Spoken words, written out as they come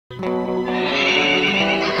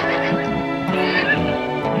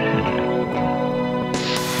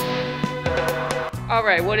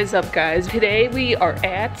Alright, what is up guys? Today we are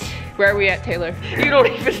at, where are we at, Taylor? You don't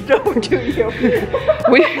even know, do you?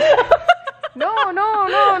 No,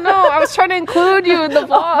 I was trying to include you in the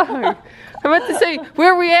vlog. I meant to say,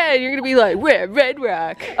 where are we at? You're gonna be like, we're at Red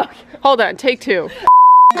Rock. Okay. Hold on, take two.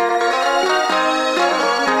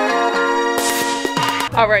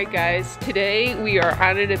 Alright guys, today we are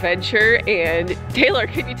on an adventure, and Taylor,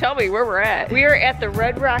 can you tell me where we're at? We are at the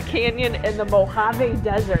Red Rock Canyon in the Mojave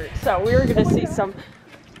Desert. So we are gonna see some,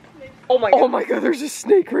 oh my god, there's a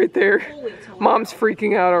snake right there. Mom's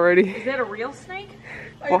freaking out already. Is that a real snake?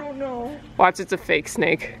 I don't know. Watch, it's a fake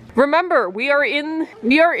snake. Remember, we are in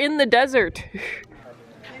the desert.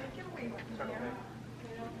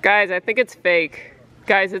 Guys, I think it's fake.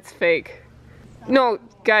 Guys, it's fake. No,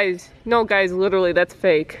 guys, literally, that's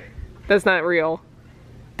fake. That's not real.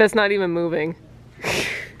 That's not even moving.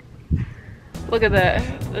 Look at that.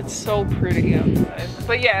 That's so pretty outside.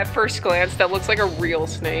 But yeah, at first glance, that looks like a real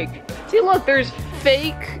snake. See, look, there's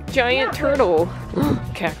fake giant turtle.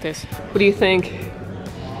 Cactus. What do you think?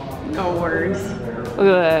 No words. Look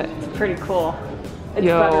at that. It's pretty cool. It's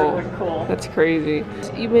Yo, better than cool. That's crazy.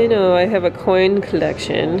 You may know I have a coin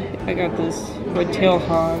collection. I got this Red-tailed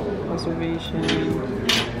hog Conservation,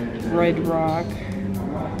 Red Rock.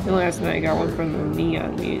 And last night I got one from the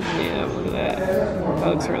Neon Museum. Look at that. That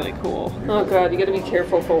looks really cool. Oh god, you gotta be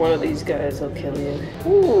careful for one of these guys. They'll kill you.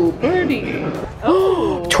 Ooh, birdie.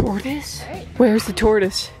 Oh, tortoise? Where's the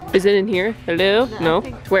tortoise? Is it in here? Hello? No?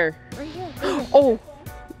 Where? Right here. Oh.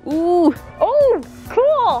 Ooh. Oh,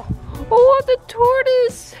 cool. Oh, the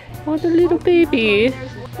tortoise. Oh, the little baby.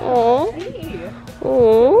 Oh.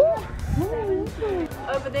 Oh.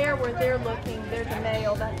 Over there where they're looking, there's a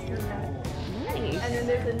male. That's your nut. Nice. And then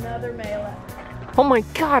there's another male. Oh my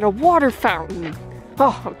god, a water fountain.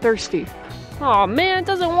 Oh, I'm thirsty. Oh man, it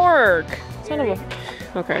doesn't work. Son of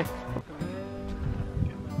a... Okay.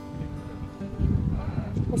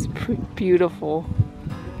 That's beautiful.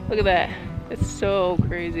 Look at that. It's so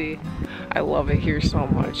crazy. I love it here so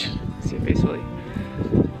much. See, basically.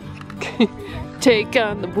 Take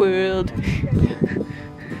on the world.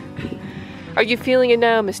 Are you feeling it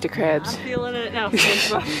now, Mr. Krabs? I'm feeling it now,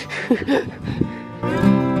 SpongeBob.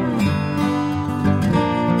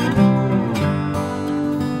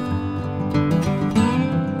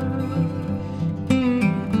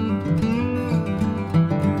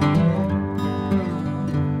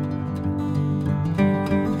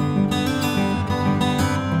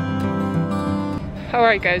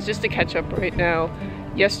 Alright guys, just to catch up right now.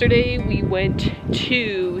 Yesterday we went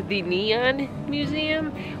to the Neon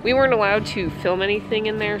Museum. We weren't allowed to film anything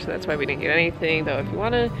in there, so that's why we didn't get anything. Though if you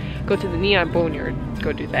want to go to the Neon Boneyard,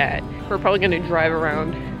 go do that. We're probably going to drive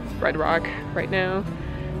around Red Rock right now.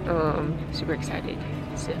 Super excited.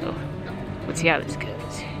 So let's see how this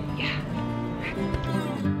goes. Yeah.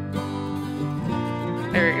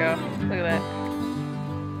 There we go. Look at that.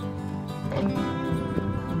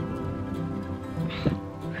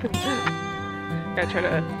 Gotta try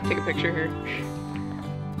to take a picture here.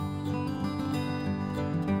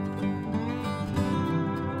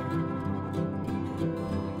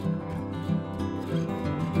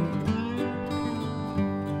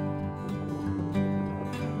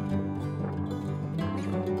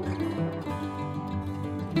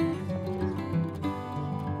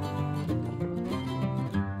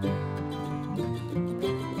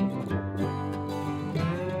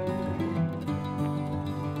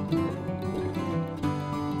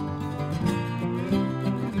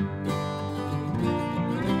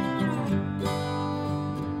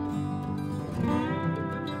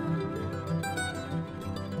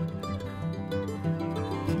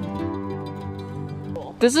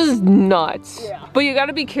 This is nuts. Yeah. But you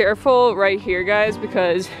gotta be careful right here, guys,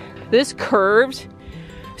 because this curves,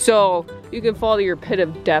 so you can fall to your pit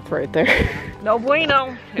of death right there. No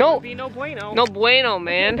bueno. No. Be no bueno. No bueno,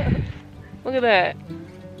 man. Look at that.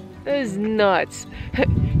 That is nuts.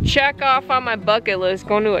 Check off on my bucket list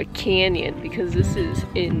going to a canyon because this is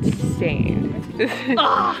insane.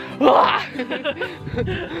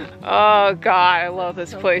 Oh god, I love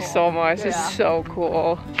this place so much. Yeah. It's so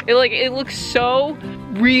cool. It looks so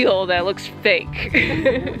real that it looks fake.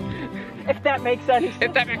 If that makes any sense.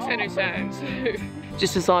 If that makes any sense.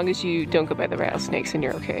 Just as long as you don't go by the rattlesnakes and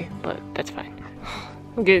you're okay, but that's fine.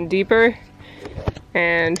 I'm getting deeper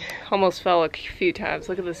and almost fell a few times.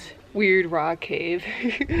 Look at this weird rock cave.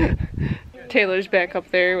 Taylor's back up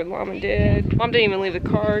there with mom and dad. Mom didn't even leave the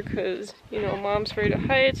car because, you know, mom's afraid of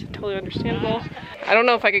heights. Totally understandable. I don't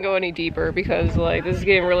know if I can go any deeper because like this is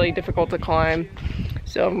getting really difficult to climb.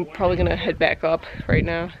 So I'm probably gonna head back up right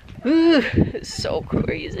now. Ooh, it's so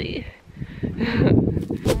crazy.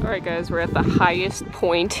 Alright guys, we're at the highest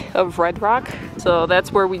point of Red Rock. So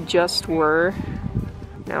that's where we just were.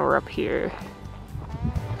 Now we're up here.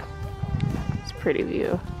 It's a pretty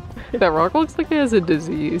view. That rock looks like it has a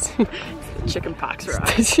disease. Chicken pox rock.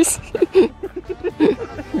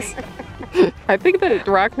 I think that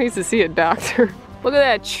rock needs to see a doctor. Look at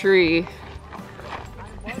that tree.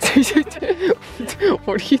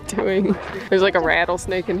 What are you doing? There's like a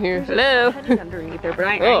rattlesnake in here. Hello. Underneath there, but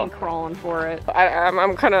I ain't crawling for it.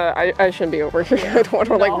 I'm kind of. I shouldn't be over here. I don't want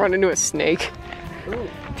to like run into a snake. Ooh.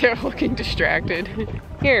 They're looking distracted.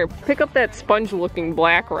 Here, pick up that sponge-looking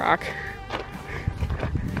black rock.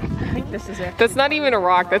 I think this is it. That's not even a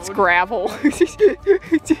rock. That's gravel.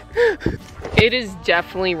 It is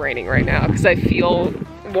definitely raining right now because I feel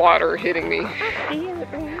water hitting me.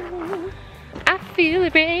 I feel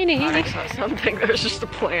it raining. I saw something. There's just a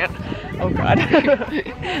plant. Oh god. I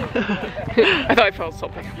thought I felt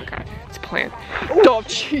something. Oh my god. It's a plant. Oh,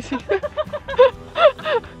 jeez.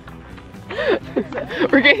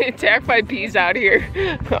 We're getting attacked by bees out here.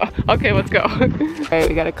 Okay, let's go. Alright,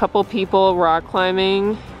 we got a couple people rock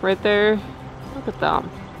climbing right there. Look at them.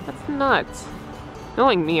 That's nuts.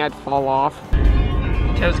 Knowing me, I'd fall off.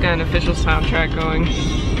 Joe's got an official soundtrack going.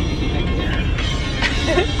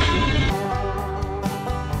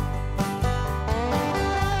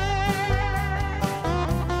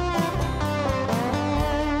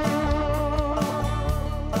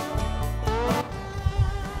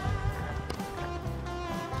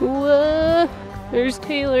 Whoa, there's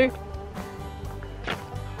Taylor.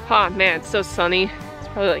 Ah, man, it's so sunny. It's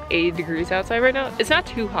probably like 80 degrees outside right now. It's not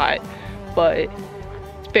too hot, but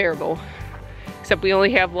it's bearable. Except we only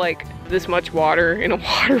have like this much water in a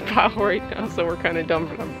water bottle right now, so we're kind of dumb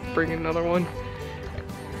for them bringing another one.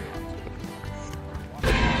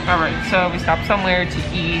 Alright, so we stopped somewhere to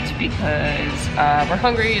eat because we're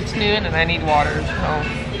hungry, it's noon, and I need water, so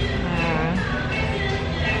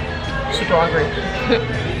super hungry.